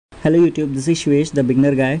Hello YouTube, this is Shwesh, the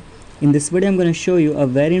beginner guy. In this video I'm going to show you a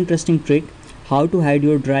very interesting trick how to hide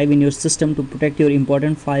your drive in your system to protect your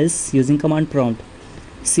important files using command prompt.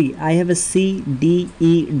 See, I have a C, D,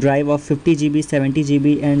 E drive of 50 GB, 70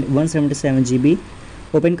 GB and 177 GB.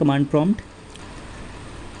 Open command prompt,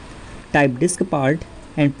 type Diskpart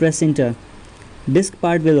and press enter.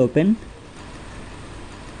 Diskpart will open.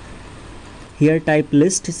 Here type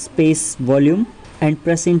list space volume and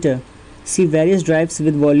press enter. See, various drives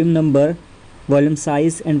with volume number, volume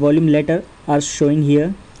size and volume letter are showing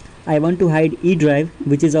here. I want to hide E drive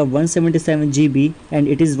which is of 177 GB and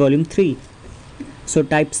it is volume 3. So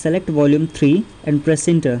type select volume 3 and press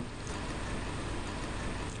enter.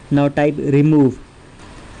 Now type remove.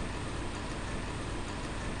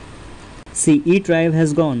 See, E drive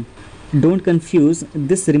has gone. Don't confuse,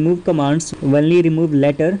 this remove commands only remove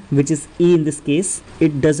letter which is E in this case.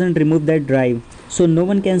 It doesn't remove that drive. So no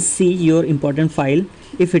one can see your important file.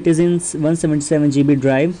 If it is in 177 GB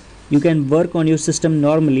drive, you can work on your system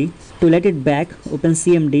normally. To let it back, open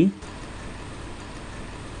CMD,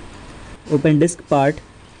 open Diskpart,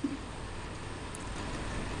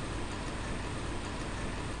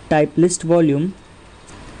 type list volume.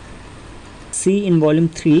 See, in volume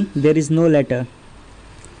 3 there is no letter.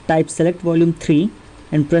 Type select volume 3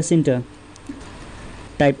 and press enter.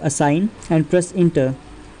 Type assign and press enter.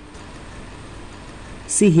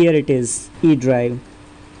 See, here it is, E drive.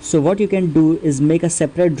 So what you can do is make a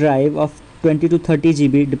separate drive of 20 to 30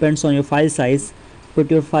 GB, depends on your file size.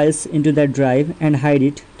 Put your files into that drive and hide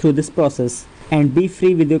it through this process and be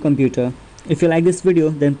free with your computer. If you like this video,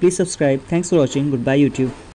 then please subscribe. Thanks for watching. Goodbye YouTube.